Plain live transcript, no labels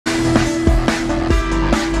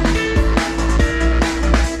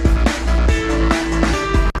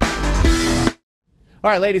All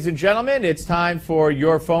right, ladies and gentlemen, it's time for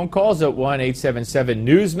your phone calls at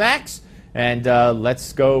 1-877-NEWSMAX. And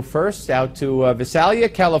let's go first out to Visalia,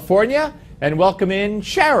 California, and welcome in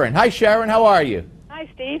Sharon. Hi, Sharon. How are you? Hi,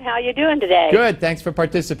 Steve. How you doing today? Good. Thanks for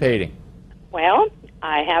participating. Well,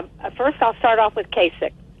 I have. First, I'll start off with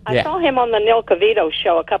Kasich. I saw him on the Neil Cavito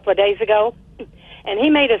show a couple of days ago, and he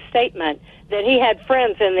made a statement that he had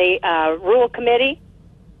friends in the Rule Committee.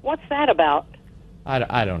 What's that about?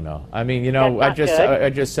 I don't know. I mean, you know, I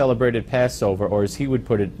just celebrated Passover, or as he would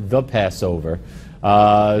put it, the Passover.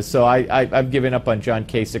 So I've given up on John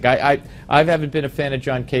Kasich. I haven't been a fan of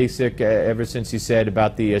John Kasich ever since he said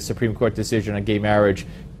about the Supreme Court decision on gay marriage,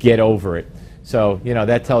 get over it. So, you know,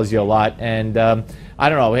 that tells you a lot. And I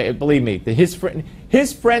don't know, believe me,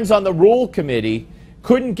 his friends on the Rule Committee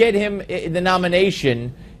couldn't get him the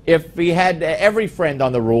nomination if he had every friend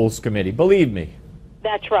on the Rules Committee. Believe me.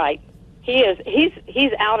 That's right.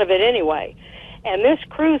 He's out of it anyway. And this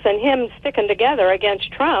Cruz and him sticking together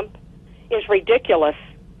against Trump is ridiculous.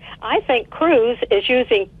 I think Cruz is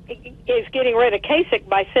getting rid of Kasich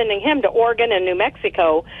by sending him to Oregon and New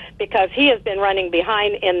Mexico because he has been running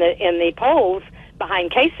behind in the polls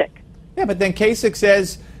behind Kasich. Yeah, but then Kasich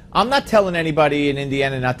says, I'm not telling anybody in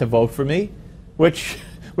Indiana not to vote for me, which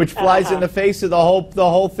flies in the face of the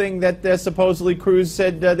whole thing that supposedly Cruz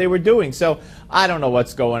said they were doing. So I don't know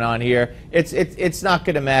what's going on here. It's not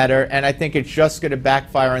going to matter, and I think it's just going to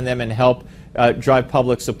backfire on them and help drive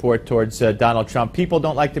public support towards Donald Trump. People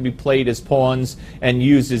don't like to be played as pawns and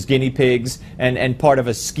used as guinea pigs and part of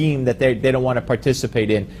a scheme that they don't want to participate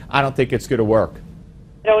in. I don't think it's going to work.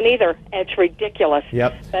 I don't either. It's ridiculous.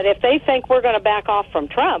 Yep. But if they think we're going to back off from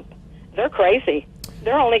Trump, they're crazy.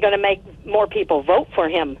 They're only going to make more people vote for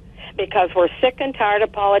him because we're sick and tired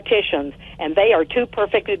of politicians, and they are two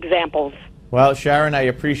perfect examples. Well, Sharon, I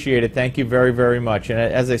appreciate it. Thank you very, very much. And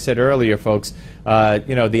as I said earlier, folks,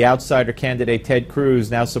 you know, the outsider candidate Ted Cruz,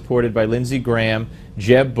 now supported by Lindsey Graham,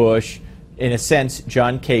 Jeb Bush, in a sense,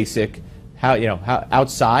 John Kasich. How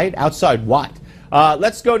outside? Outside what?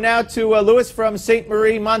 Let's go now to Louis from St.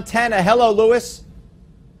 Marie, Montana. Hello, Louis.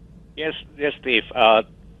 Yes, Steve.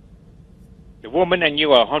 The woman and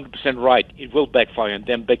you are 100% right. It will backfire on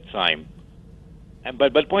them big time.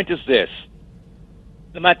 But the point is this.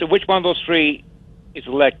 No matter which one of those three is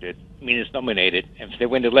elected, I mean, is nominated, and if they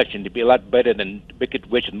win the election, they'd be a lot better than the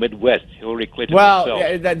wicked witch in the Midwest, Hillary Clinton herself.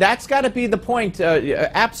 Well, that's got to be the point.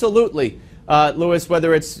 Absolutely, Louis,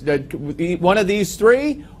 whether it's one of these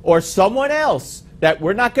three or someone else that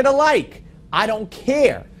we're not going to like, I don't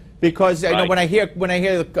care. Because you know, when I hear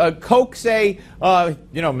Koch say,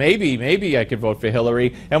 you know, maybe I could vote for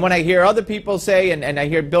Hillary, and when I hear other people say, and I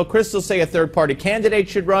hear Bill Kristol say a third-party candidate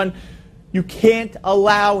should run, you can't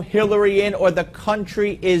allow Hillary in, or the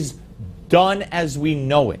country is done as we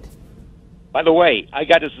know it. By the way, I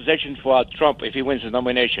got a suggestion for Trump if he wins the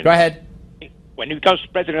nomination. Go ahead. When he becomes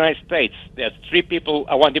president of the United States, there's three people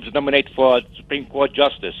I want him to nominate for Supreme Court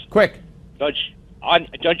Justice. Quick. Judge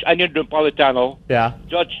Anya Napolitano,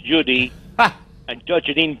 Judge Judy, and Judge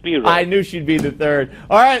Jeanine Pirro. I knew she'd be the third.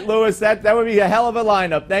 All right, Louis, that would be a hell of a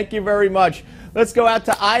lineup. Thank you very much. Let's go out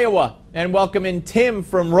to Iowa and welcome in Tim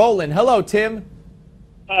from Roland. Hello, Tim.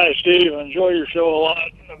 Hi, Steve. I enjoy your show a lot.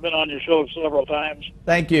 I've been on your show several times.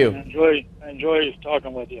 Thank you. I enjoy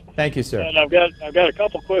talking with you. Thank you, sir. And I've got a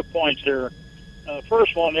couple quick points here.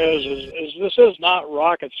 First one is this is not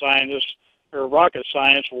rocket science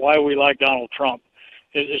why we like Donald Trump.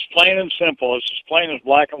 It's plain and simple. It's as plain as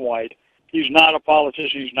black and white. He's not a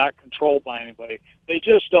politician. He's not controlled by anybody. They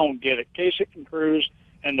just don't get it. Kasich and Cruz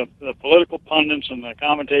and the political pundits and the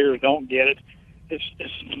commentators don't get it.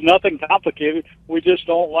 It's nothing complicated. We just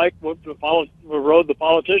don't like what the road the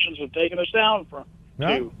politicians have taken us down from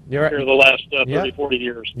here the last 30, 40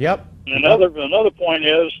 years. Yep. And another point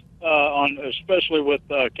is especially with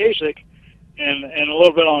Kasich and a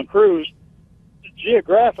little bit on Cruz,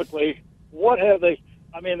 geographically, what have they?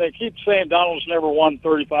 I mean, they keep saying Donald's never won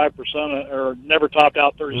 35% or never topped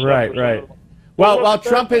out 37%. Right. Well,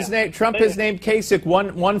 Trump has named Kasich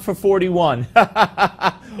one for 41.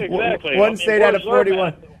 Exactly. One state out of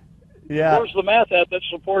 41. Yeah. Where's the math that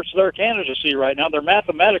supports their candidacy right now? They're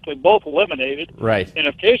mathematically both eliminated. Right. And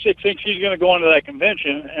if Kasich thinks he's going to go into that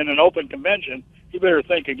convention, in an open convention, he better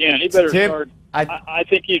think again. He better start. I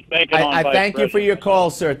think he's banking on I thank you for your call,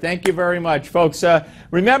 sir. Thank you very much. Folks,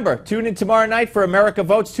 remember, tune in tomorrow night for America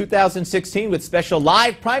Votes 2016 with special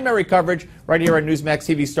live primary coverage right here on Newsmax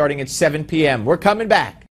TV starting at 7 p.m. We're coming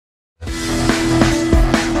back.